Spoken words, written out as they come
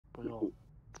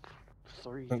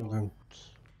3 Okay.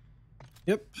 golds.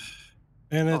 Yep.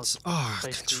 And Oh, it's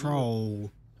basically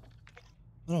control.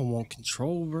 I don't want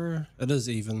control, bro. It is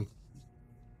even.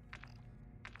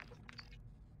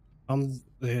 Yeah,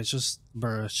 it's just,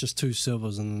 bro. It's just 2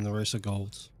 silvers and then the rest are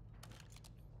golds.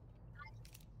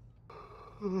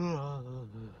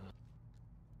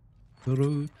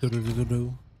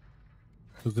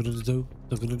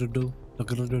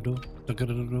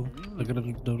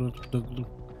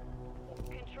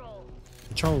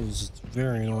 Control's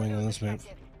very annoying on this map.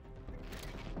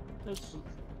 It's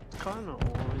kind of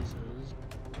always is.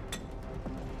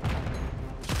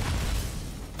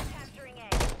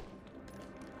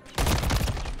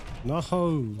 No.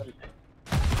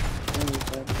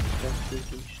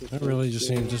 I really just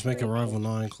need to just make a rival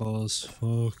 9 claws.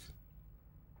 Fuck.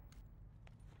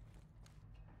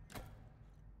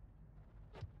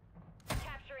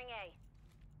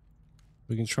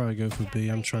 We can try to go for B.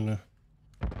 I'm trying to.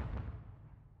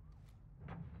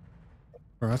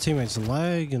 Bro, our teammates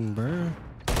lagging, bro.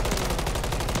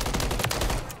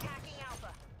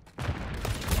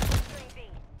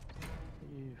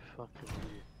 You fucking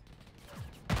weird.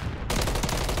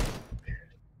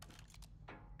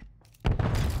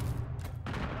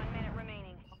 1 minute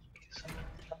remaining.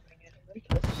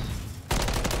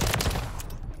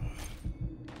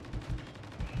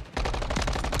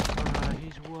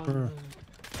 He's one.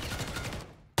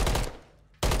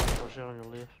 Watch out on your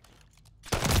left.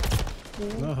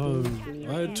 No,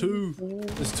 I had 2.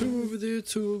 There's 2 over there,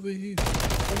 2 over here.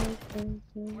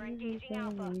 We're engaging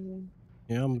Alpha.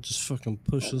 Yeah, I'm just fucking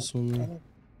push this one.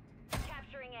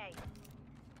 Capturing A.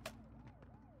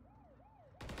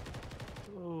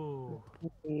 Oh.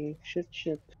 Shit.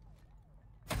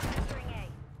 Capturing A.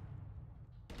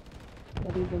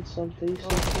 Not even some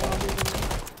decent.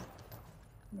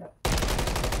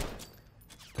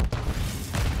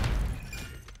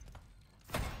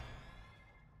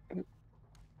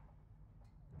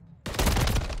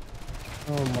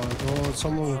 Oh my god,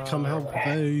 someone come help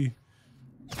me.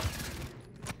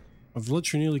 I've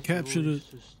literally nearly captured it.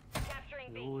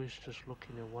 You're always just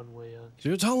looking at one way out.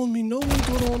 You're telling me no one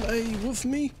got on A with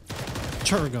me?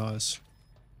 Sure, guys.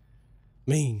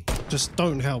 Mean. Just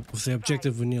don't help with the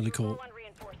objective we nearly caught.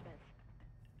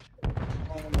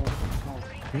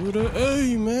 Go to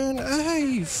A, man.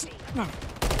 A! Fuck.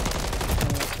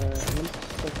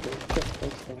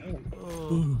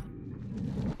 Ooh.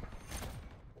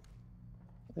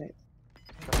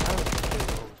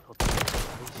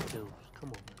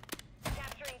 Come on, man.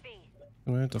 Capturing B.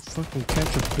 I'm gonna have to fucking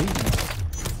catch a B.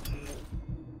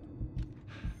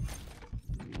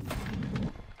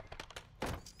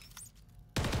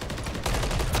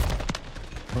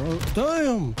 Bro,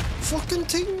 damn! Fucking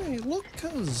teammate, look,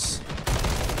 cuz.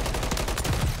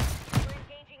 We're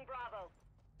engaging Bravo.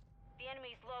 The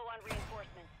enemy's low on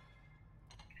reinforcements.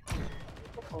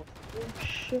 Oh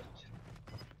shit.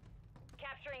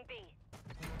 Capturing B.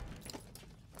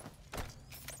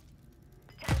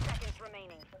 10 seconds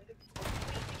remaining.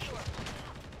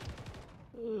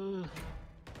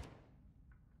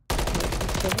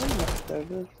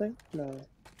 Everything? No.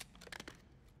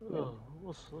 Oh,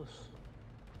 what's this?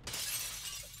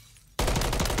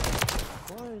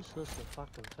 Why is this a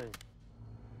fucking thing?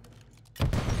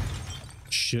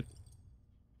 Shit.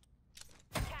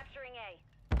 Capturing A.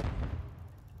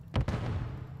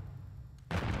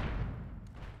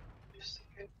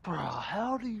 Bro,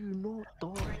 how do you not die?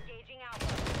 We're engaging Alpha.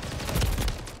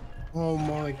 Oh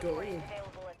my god.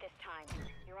 Available at this time.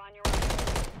 You're on your own.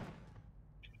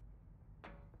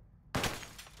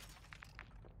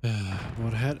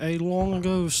 Would have had A long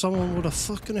ago if someone would have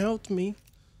fucking helped me.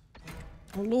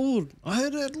 Oh lord, I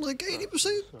had it at like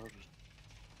 80%.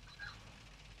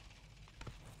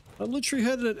 I literally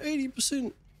had it at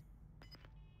 80%.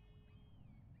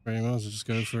 Right, might as well just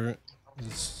go for it.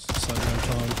 It's like no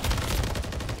time.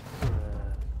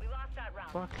 We lost that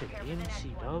round. Fucking Prepare for the next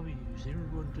one. NCWs,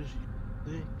 everyone just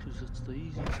there because it's the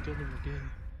easiest gun in the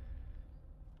game.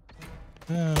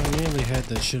 I nearly had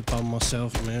that shit by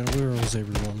myself, man. Where was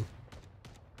everyone?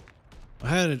 I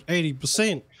had it 80%.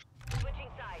 Switching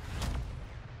sides.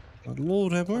 But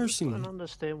Lord have mercy. I don't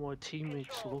understand why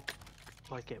teammates look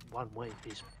like at one way.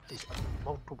 There's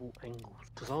multiple angles.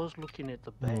 Because I was looking at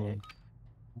the back.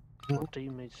 My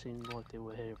teammates seemed like they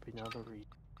were helping other reasons.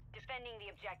 Defending the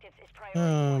objectives is priority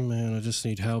Oh one. man, I just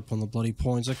need help on the bloody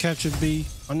points. I captured B.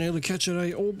 I nearly captured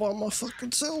A all by my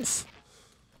fucking self.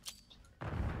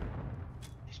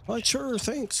 Like, sure,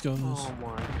 thanks, guys. Oh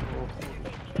my god.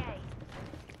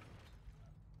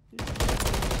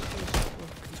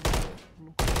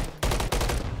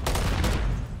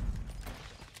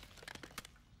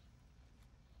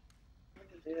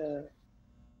 Yeah.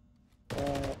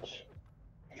 Right.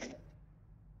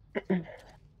 Taking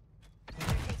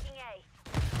A.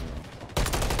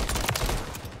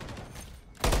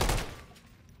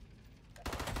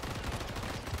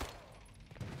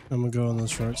 I'm gonna go on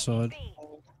this right side. B.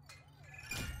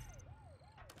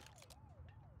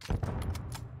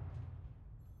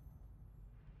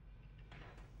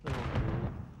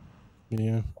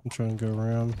 Yeah, I'm trying to go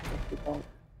around.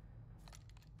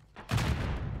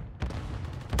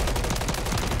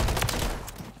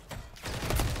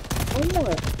 Oh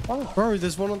my fuck. Bro,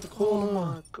 there's one on the Oh corner.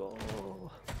 my god.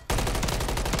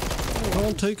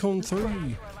 Can't take on To our 3.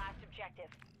 last objective.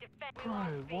 Defend. We Bro,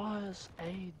 lost B. why is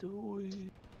A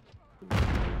doing?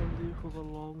 I'm there for the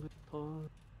longest time.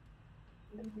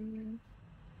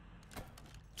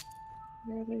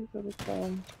 Really gonna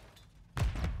come.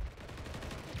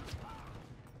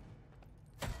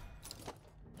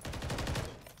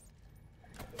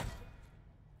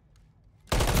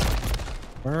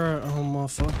 Alright, oh my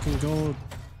fucking god.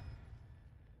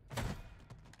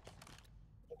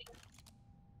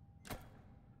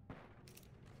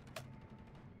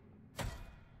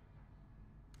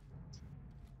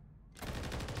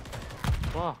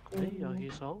 Fuck me, I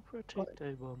guess I'll protect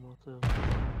A by myself.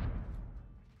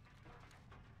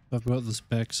 I've got this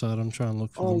backside, I'm trying to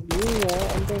look for Oh them.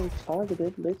 yeah, I'm being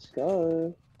targeted. Let's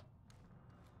go.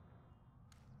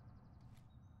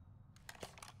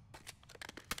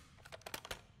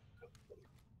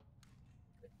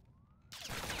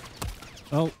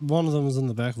 Oh, one of them is in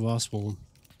the back of our spawn.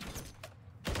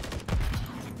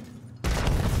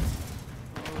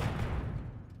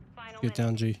 Final Get minute.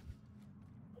 down, G.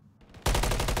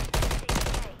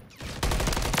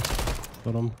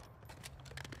 Got him.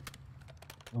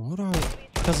 Oh, what are...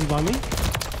 Does he by me?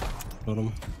 Got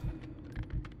him.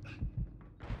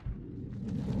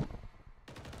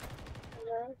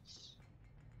 Nice.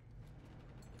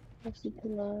 That's super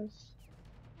nice.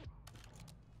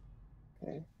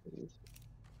 Okay.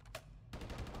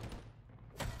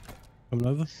 Coming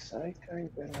over. Psych, I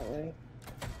ain't been that way.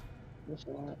 This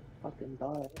one fucking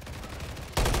died.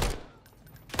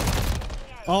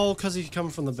 Oh, because he come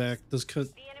from the back. This The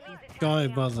enemy's guy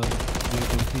attacking by Alpha. the...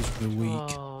 He's really weak.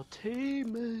 Oh,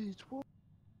 teammates, what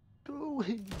are you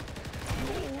doing?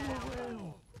 You're all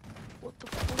around. What the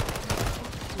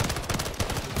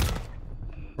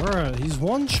fuck? Alright, he's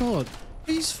one shot.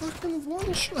 He's fucking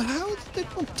one shot. How did they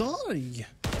not die?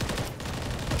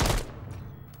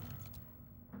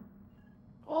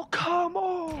 Oh, come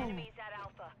on! Enemies at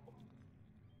Alpha.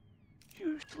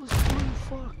 Useless blue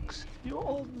fucks. You're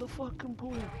on the fucking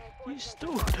point. You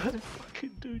still don't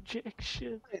fucking do jack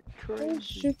shit. I was Crazy.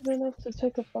 stupid enough to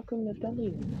take a fucking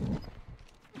medallion.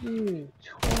 You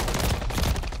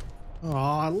twat. Oh,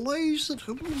 I lasered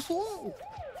him as well.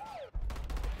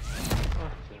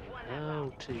 Fucking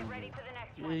hell, Get ready teammate. for the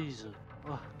next one. Jesus.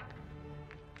 Fuck.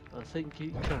 I think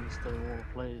you cunts don't want to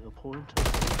play the pointer.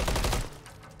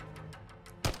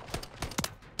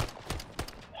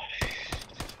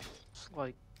 It's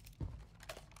like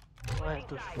I had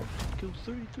to fucking kill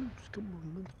 3 dudes. Come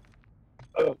on, man.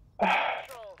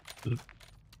 Control.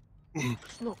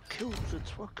 It's not kills,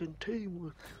 it's fucking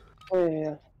teamwork. Oh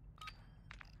yeah.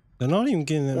 They're not even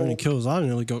getting that many kills. I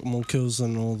nearly got more kills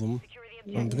than all of them. Secure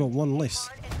the I've objective. got one less.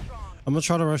 Hard and strong. I'm gonna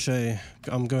try to rush A.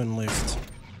 I'm going left.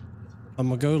 I'm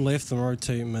gonna go left and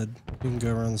rotate mid. You can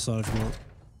go around the side if you want.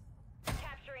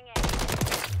 Capturing A.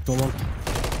 Go on.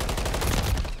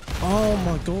 Oh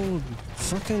my god.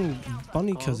 Fucking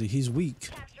bunny cuzzy, he's weak.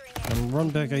 Capturing A. And run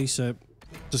back ASAP.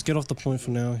 Just get off the point for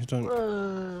now. You don't.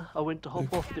 I went to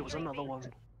hop off, there was another one.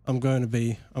 I'm going to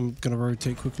B. I'm gonna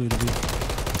rotate quickly to B.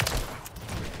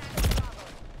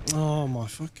 Oh my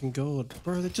fucking god.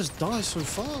 Bro, they just die so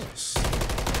fast.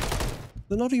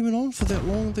 They're not even on for that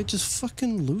long, they just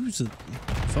fucking lose it.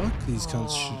 Fuck these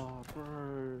cunts. Oh,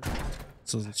 bro.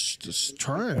 So it's just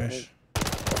trash.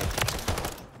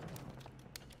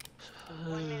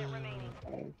 1 minute remaining.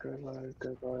 Oh, good load, You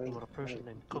good load. got a person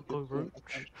named Coco Roach.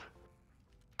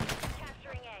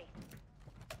 Capturing A.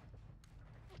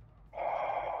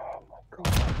 Oh my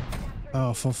god.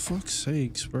 Oh, for fuck's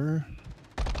sakes, bro.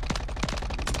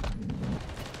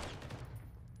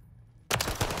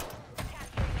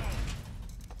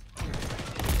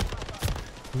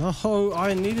 No,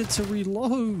 I needed to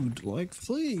reload. Like,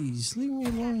 please, leave me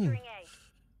alone. Capturing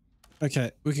A.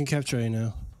 Okay, we can capture A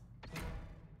now.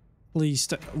 Please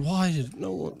stay. Why did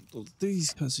no one?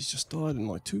 These guys just died in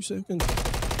like 2 seconds.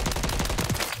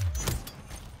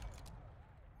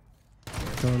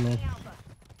 Going on. Alpha.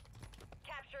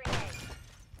 Capturing A.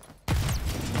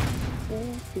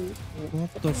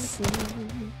 What the fuck?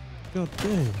 God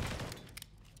damn.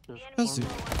 There's How's one.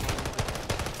 it?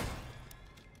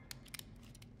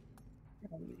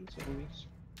 enemies.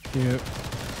 Yeah.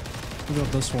 We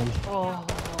got this one. Oh,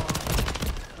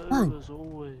 Bro, as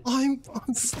always. I'm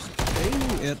fucking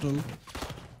aiming at them.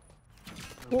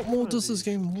 What more does this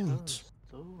game want?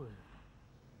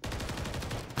 30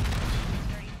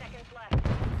 seconds left.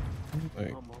 Wait.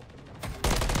 I'm up.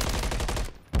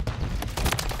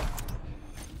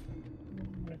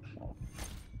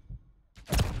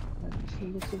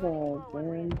 Let's survive,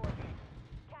 man.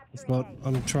 If not,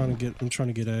 I'm trying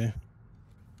to get A.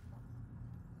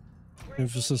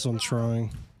 Emphasis on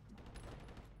trying.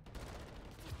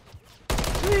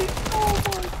 Oh,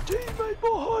 my teammate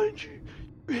behind you!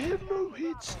 You have no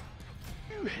hits!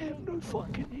 You have no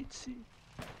fucking hits here!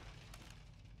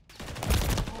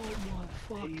 Oh my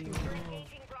fucking god.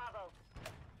 Engaging Bravo.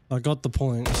 I got the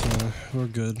point, so we're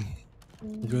good.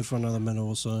 We're good for another minute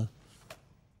or so.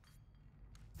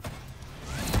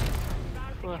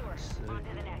 Fuck's sake. On to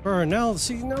the next. Bro, now it's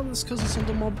because it's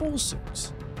under my ball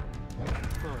sticks.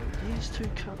 Bro, these two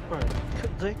cunt, bro,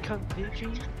 they cunt hit you,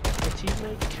 the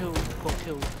teammate got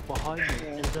killed behind me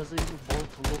and doesn't even bother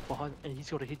to look behind and he's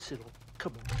got a hit signal.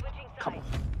 Come on, Switching come sides.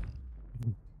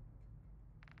 on.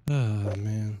 Ah,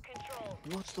 man. Control.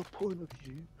 What's the point of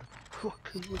you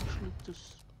fucking literally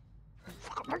just...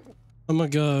 I'm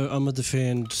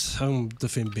gonna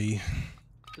defend B.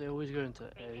 They're always going to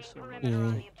A, so I'm Yeah.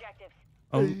 On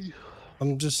the objectives.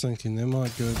 I'm just thinking they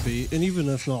might go B, and even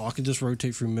if not, I can just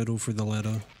rotate through middle for the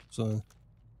ladder, so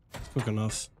it's quick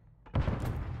enough. They're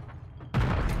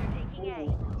taking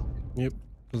A. Yep,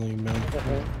 doesn't even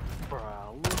matter.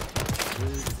 Bro, look at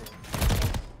this.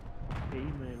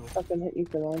 Email. Fucking hit you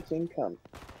for launching, cunt.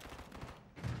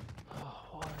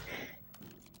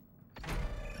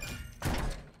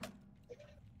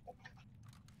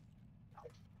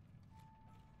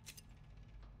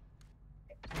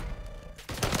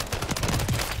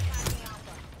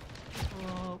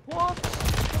 Oh, why is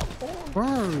what?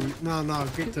 Bro, no,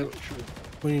 get the.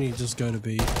 We need to just go to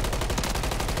B.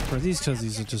 Bro, these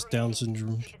cousins are just Down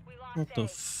syndrome. If we lost What the A,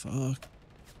 fuck?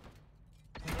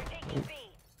 they're taking B.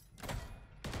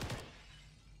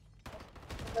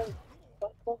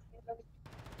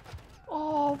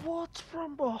 Oh, what's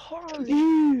from behind?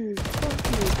 You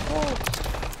fucking fuck.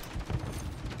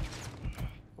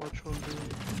 Watch one do.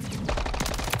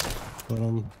 But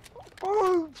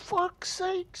Oh, fuck's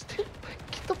sakes! Get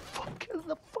the fuck out of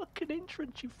the fucking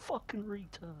entrance, you fucking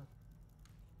retard!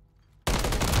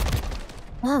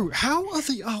 bro, how are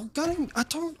they out gunning? I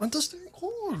don't understand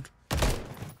chord. They're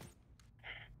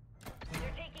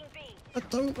taking B. I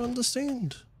don't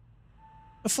understand.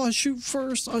 If I shoot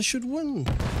first, I should win.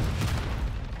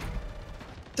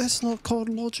 That's not called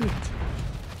logic.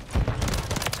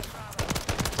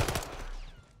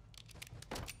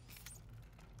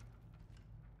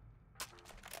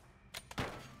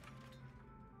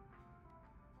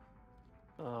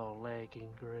 Oh, lagging,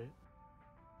 great.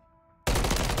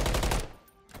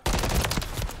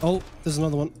 Oh, there's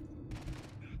another one.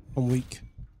 I'm weak.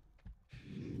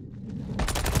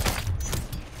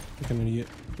 Like an idiot.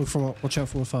 Look from watch out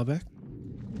for far back.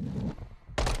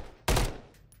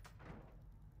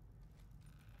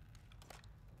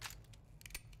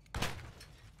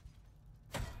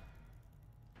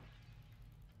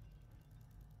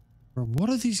 Bro, what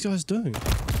are these guys doing?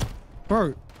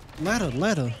 Bro, ladder.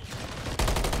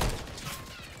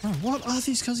 Bro, what are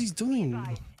these guys doing?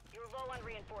 You're low on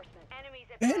reinforcement. Enemies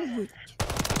at And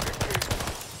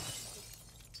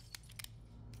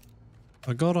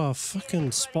I got our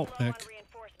fucking spot back.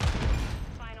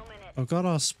 Final minute. I got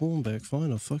our spawn back.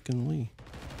 Fine, fucking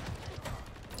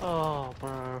Oh,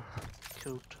 bro.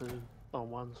 Killed two on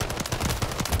one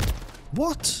side.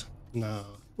 What? Nah.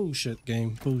 Bullshit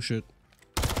game. Bullshit.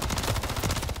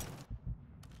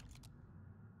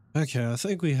 Okay, I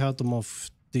think we held them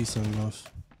off decent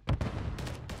enough.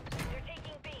 They're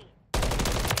taking B.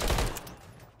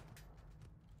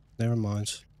 Never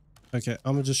mind. Okay,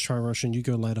 I'm gonna just try rushing. You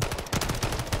go later.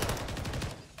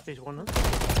 He's one of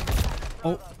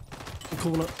Oh, I'm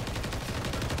calling it.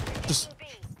 Just.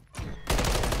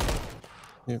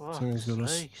 Yep, someone's got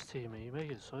us. sakes, Timmy, you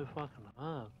make it so fucking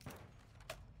hard.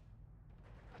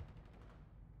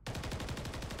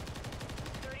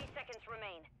 30 seconds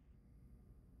remain.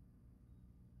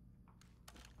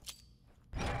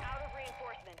 You're out of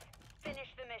reinforcements.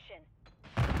 Finish the mission.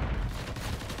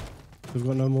 We've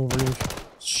got no more room.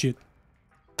 Shit.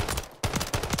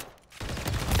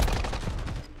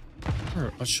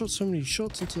 Bro, I shot so many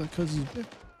shots into that cousin's back.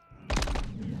 10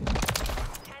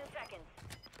 seconds.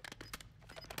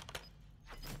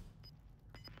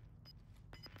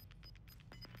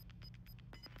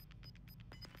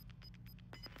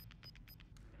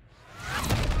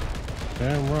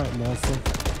 Damn right,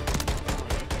 motherfucker.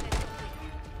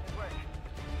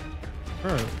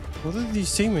 Bro, what are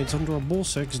these teammates under a ball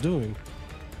sacks doing?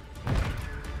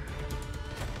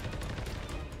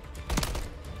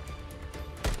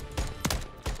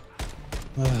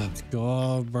 Oh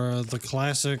god, bro, the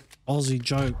classic Aussie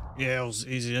joke. Yeah, it was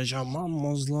easy as your mum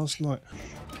was last night.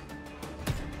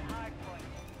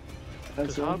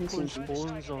 Because hardpoint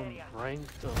spawns on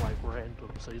ranked are like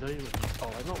random, so you don't even. Oh,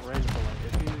 like not random, but like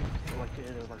if you like get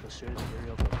in like a certain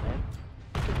area of the map,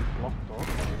 it can be blocked off.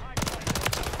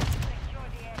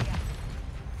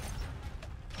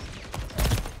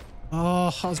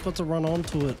 Oh, I was about to run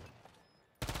onto it.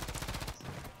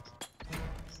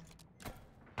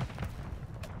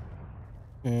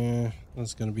 Yeah,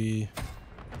 that's gonna be.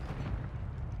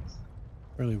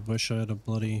 Really wish I had a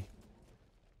bloody.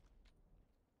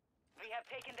 We have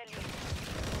taken the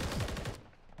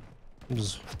lead.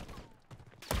 Just...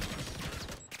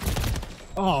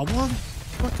 Oh, what?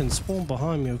 Fucking spawn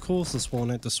behind me. Of course the spawn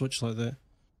had to switch like that.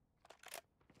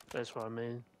 That's what I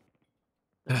mean.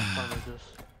 That's kind of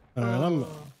just. Alright, I'm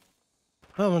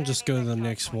gonna just go to the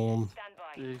next swarm. Stand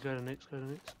by. Yeah, go to next, go to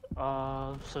next.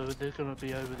 So they're gonna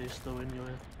be over there still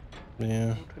anyway.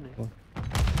 Yeah. Well,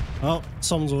 Oh,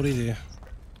 someone's already there.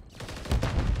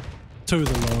 2 of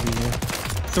them are already there.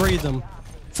 3 of them.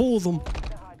 4 of them.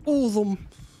 All of them.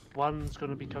 one's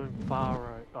gonna be coming far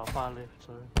right, far left,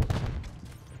 sorry.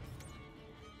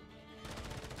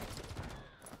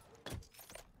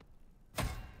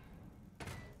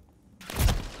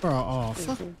 Bro, oh,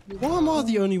 fuck. Why am I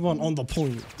the only one on the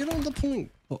point? Get on the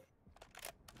point. Oh.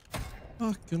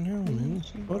 Fucking hell, man.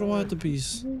 Why do I have to be...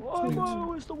 Why am I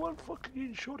always the one fucking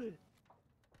getting shot at?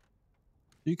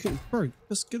 You can... Bro,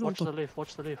 just get on Watch the... the left,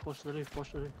 watch the left, watch the left,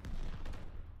 watch the left.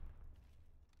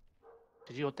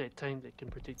 Did you got that tank that can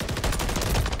protect you?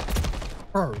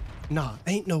 Bro, nah,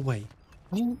 ain't no way.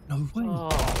 Ain't no way. Oh,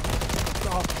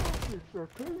 fuck,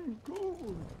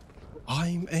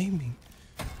 I'm aiming.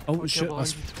 Oh watch shit, your I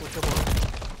behind you, watch your behind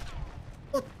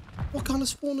you. what kind of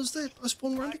spawn is that? I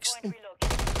spawned right next to them.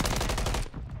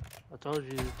 I told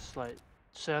you, it's like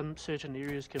certain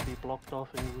areas can be blocked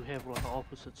off and you have like an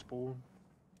opposite spawn.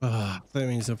 Ah, that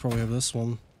means they'll probably have this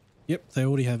one. Yep, they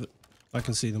already have it. I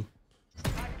can see them.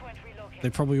 They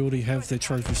probably already have their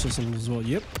trophy systems as well.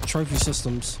 Yep, trophy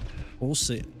systems. All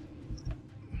set.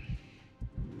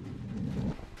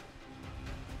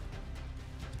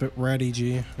 It's a bit ratty,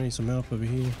 G. I need some help over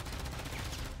here.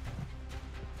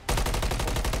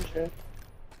 I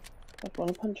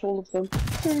want to punch all of them.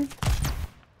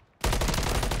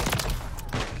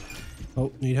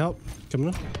 Oh, need help? Coming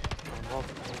in.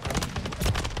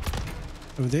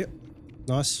 Over there.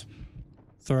 Nice.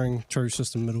 Throwing trophy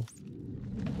system middle.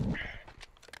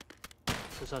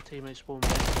 There's our teammate spawn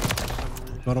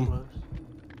back. Got him.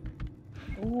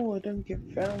 Oh, I don't get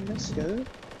found. Let's go.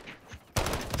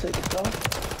 Take it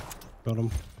off. Got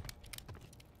him.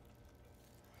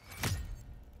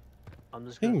 I'm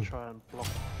just gonna Team. try and block.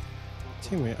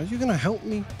 Teammate, are you gonna help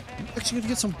me? I'm actually gonna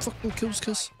get some fucking kills,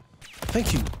 cuz.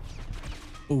 Thank you.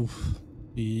 Oh,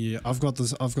 yeah, I've got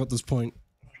this point.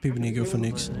 People need to go for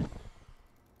next.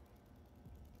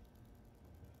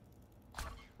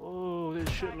 Oh, there's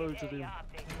shitloads of them.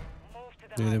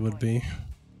 Yeah, there would be. I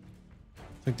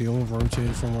think they all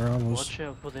rotated from where I was. Watch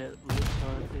out for that left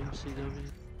side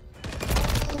MCW.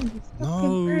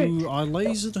 No, I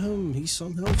lasered him. He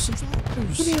somehow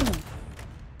survived.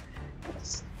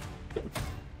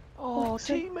 Oh,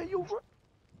 teammate, you're right.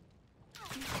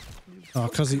 Oh,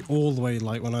 cause he all the way,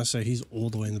 like when I say he's all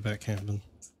the way in the back cabin.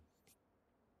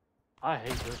 I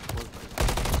hate this one.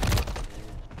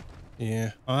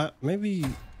 Yeah, maybe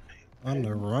on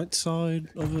the right side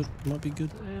of it might be good.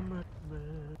 Damn it,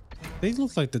 man. They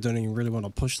look like they don't even really want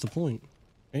to push the point.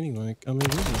 Anyway, I mean,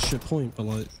 this is a shit point, but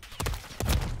like...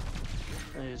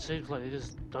 It seems like they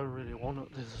just don't really want it.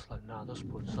 They're just like, nah, this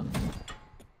point sucks.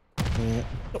 Yeah.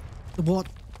 What?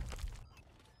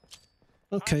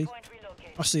 Okay,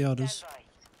 I see how it is.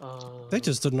 They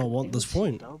just did not want this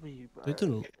point. W, bro. They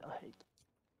didn't. I hate.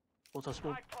 What's that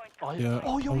spawn? Oh, Yeah,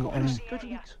 oh you're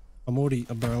I'm already,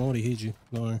 bro, I'm already hit you.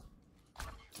 No,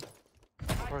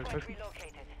 Bro, trophy.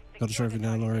 got a trophy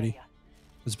down already.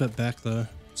 It's a bit back though,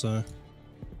 so...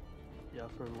 Yeah, I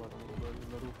threw one a little bit in the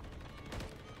middle.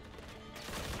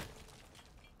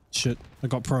 Shit, I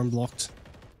got prone blocked.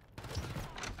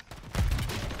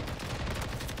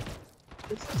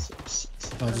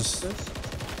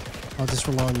 I'll just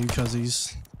rely on you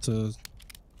cuzzies to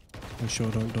make sure I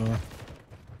don't die.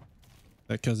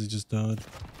 That cuzzy just died.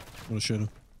 What a shitter.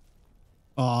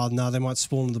 Oh no, they might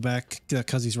spawn in the back. That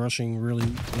cuzzy's rushing really.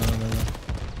 No.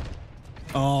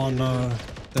 Oh no,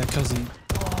 that cuzzy.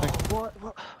 What?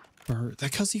 Bro,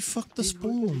 that cuzzy fucked the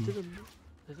spawn.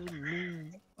 doesn't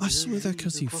mean. I swear that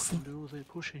because he fucking do all their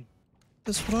pushing.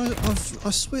 That's what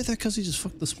I swear that because he just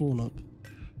fucked the spawn up.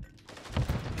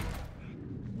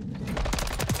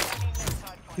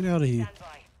 Get out of here.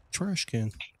 Trash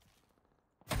can.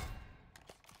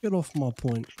 Get off my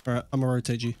point. Alright, I'm gonna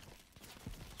rotate you.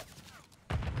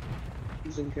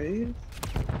 He's engaged.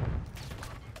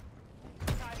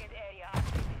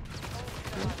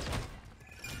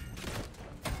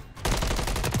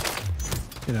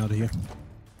 Get out of here.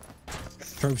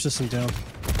 Trophy system down.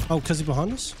 Oh, because he's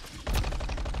behind us?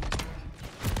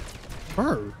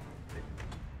 Bro.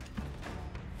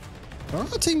 Are our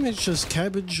teammates just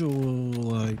cabbage or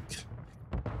like...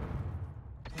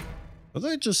 Are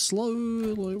they just slow?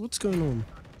 Like, what's going on?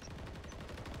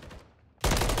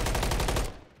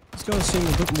 These guys seem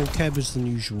a bit more cabbage than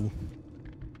usual.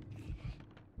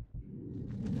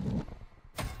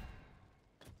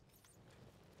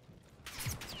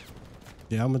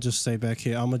 Yeah, I'm gonna just stay back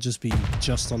here. I'm gonna just be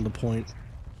just on the point.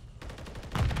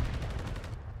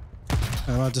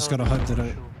 And I just gotta hope they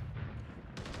don't...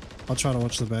 I'll try to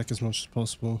watch the back as much as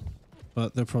possible.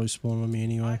 But they'll probably spawn on me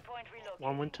anyway.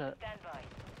 One winter.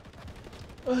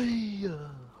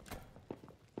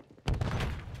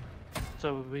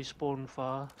 So we spawn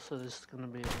far, so this is gonna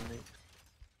be the next.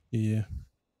 Yeah.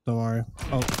 Don't worry.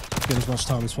 I'll get as much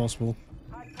time as possible.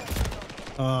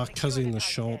 Ah, cuz in the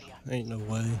shop. Ain't no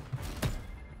way.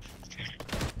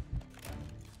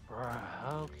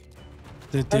 Right,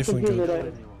 They've definitely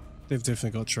got... They've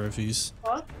definitely got trophies.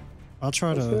 Huh? I'll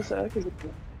try to...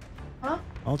 Huh?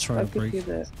 I'll try to break...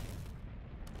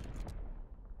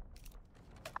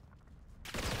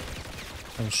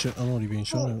 Oh shit, I'm already being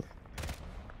shot at.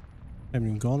 Haven't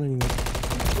even gone anywhere.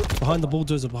 Behind the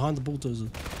bulldozer, behind the bulldozer.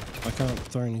 I can't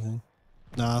throw anything.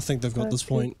 Nah, I think they've got this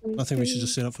point. I think we should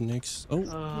just set up for next.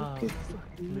 Oh.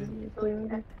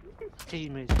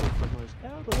 Teammates got the most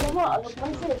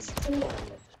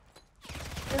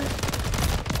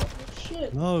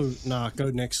No, nah, go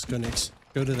next, go next.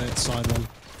 Go to that side one.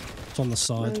 It's on the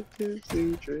side.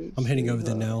 I'm heading over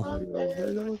there now.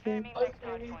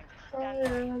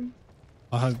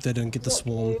 I hope they don't get the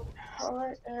swarm.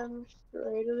 I am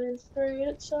greater than 3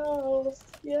 itself.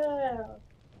 Yeah.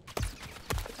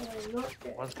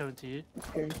 One's coming to you.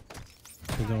 Okay.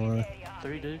 Don't worry.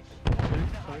 3 dudes. 2,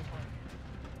 sorry.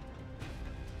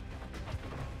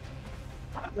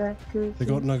 They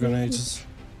got no grenades.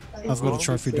 I've got a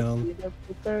trophy down.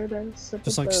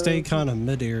 Just like stay kind of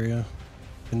mid area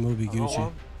and we'll be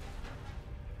Gucci.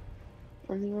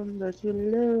 Anyone that you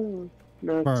love.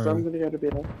 No, Bro, I'm gonna go to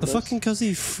bed. the fucking cuz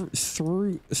he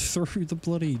threw the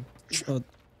bloody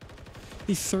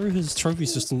he threw his trophy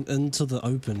system into the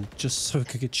open just so it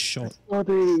could get shot.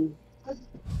 Bloody.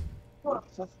 I'm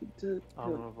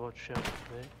gonna watch out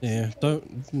there.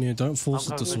 Yeah, don't force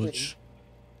it to switch.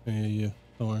 Yeah,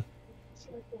 don't worry.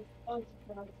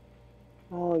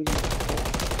 Oh, yeah.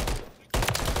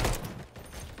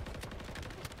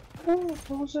 Oh,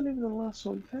 I wasn't even the last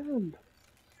one found.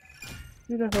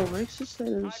 You know how racist that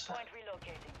is.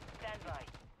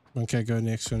 Okay, go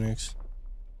next, go next.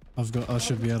 I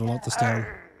should be able to lock this down.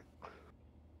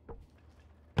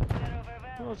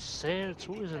 Oh, it's sad, it's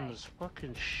always in this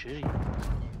fucking shitty.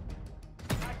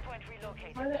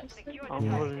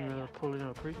 I'm pulling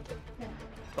a print.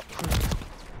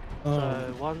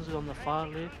 So one's on the far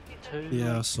left, 2.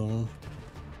 Yeah, I saw him.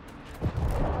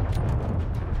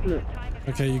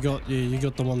 Okay, you got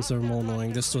the ones that are more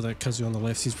annoying. There's still that Kuzzy on the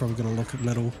left. He's probably gonna look at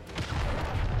middle.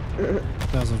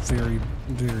 That was a very,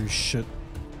 very shit.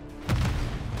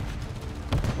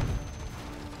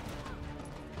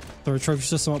 Throw a trophy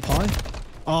system up high.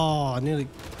 Oh, nearly.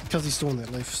 Kuzzy's still on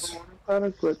that left. I'm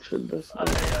trying to glitch in this.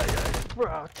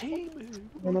 Bro, team.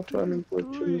 I'm not trying to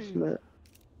glitch in this net.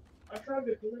 I tried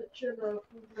to glitch in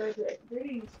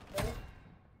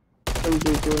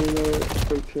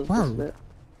these. Bro,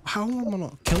 how am I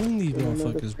not killing these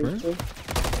motherfuckers, bro?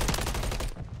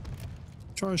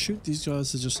 Try to shoot these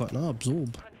guys, they're just like, nah,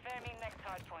 absorb.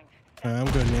 Alright,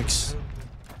 I'm going next.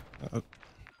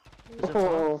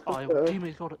 Oh, your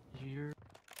teammate's got it. Here.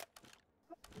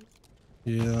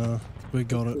 Yeah, we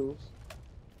got it.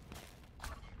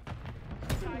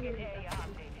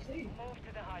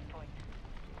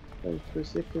 Thanks for a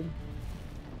second.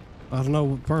 I don't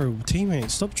know, bro,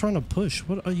 teammate, stop trying to push.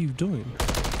 What are you doing?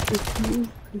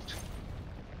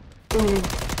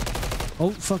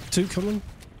 Oh, fuck, 2 coming.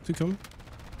 2 coming.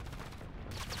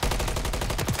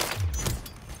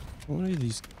 What are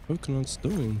these coconuts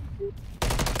doing?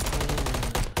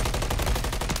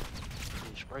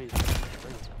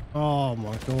 Oh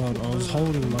my god, I was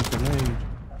holding my grenade.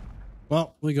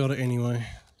 Well, we got it anyway.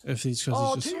 If these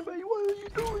guys just... teammate, what are you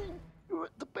doing? You're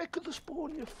at the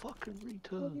you fucking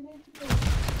retard.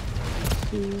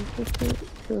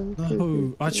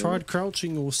 No, I tried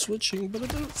crouching or switching, but it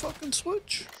didn't fucking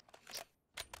switch.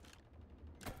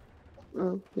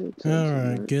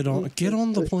 Alright, get on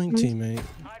the point, teammate.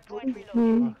 Hardpoint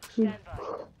reloaded. Stand by.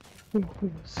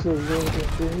 So well,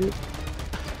 dude.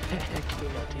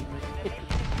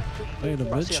 Wait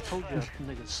a See, I bitch. told you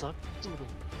niggas suck.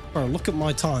 Bro, look at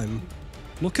my time.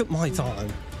 Look at my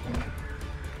time.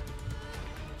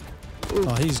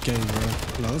 Oh, he's gay, bro.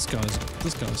 No, this guy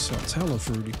sucks. Hella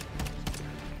fruity.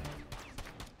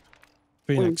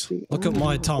 Phoenix, look at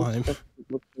my time.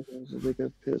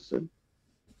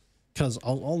 Cause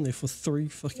I was on there for 3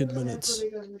 fucking minutes.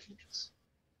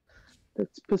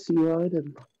 That's pussy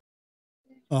riding.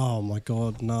 Oh my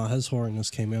god, nah, his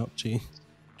horniness came out, G.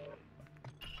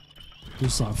 He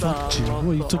was like, fuck G, what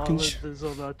are you talking shit? Islanders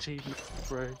on our team,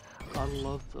 bro. I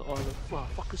love the island. Wow,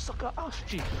 fucking suck our ass,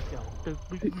 G. Yo,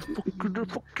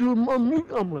 fuck you, mommy.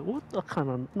 I'm like, what? I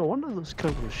can't. No wonder this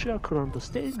kind of shit. I couldn't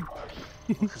understand.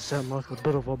 You sound like a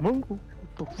bit of a mongrel.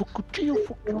 What the fuck are you?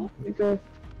 Fuck you.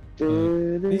 He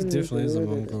definitely is a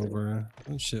mongrel, bro.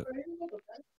 Oh shit.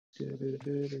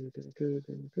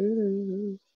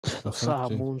 The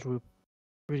Samoans were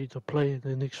ready to play in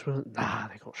the next round. Nah,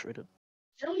 they got shredded.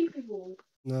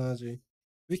 Nah, G.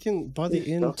 We can, by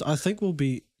the end, I think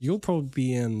you'll probably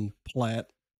be in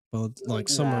Plat, but like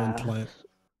somewhere in Plat.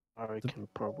 I reckon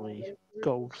probably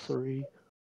gold 3.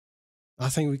 I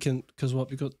think we can, because what,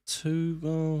 we got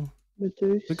 2,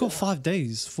 we got 5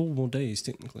 days, 4 more days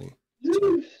technically.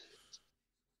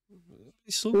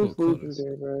 So,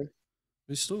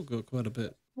 we still got quite a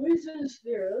bit.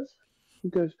 He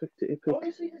goes back to Epic.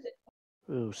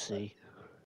 We'll see.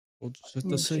 We'll just have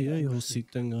to see, yeah, you'll see,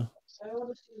 Dinger.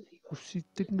 We'll see,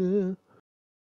 Dinger.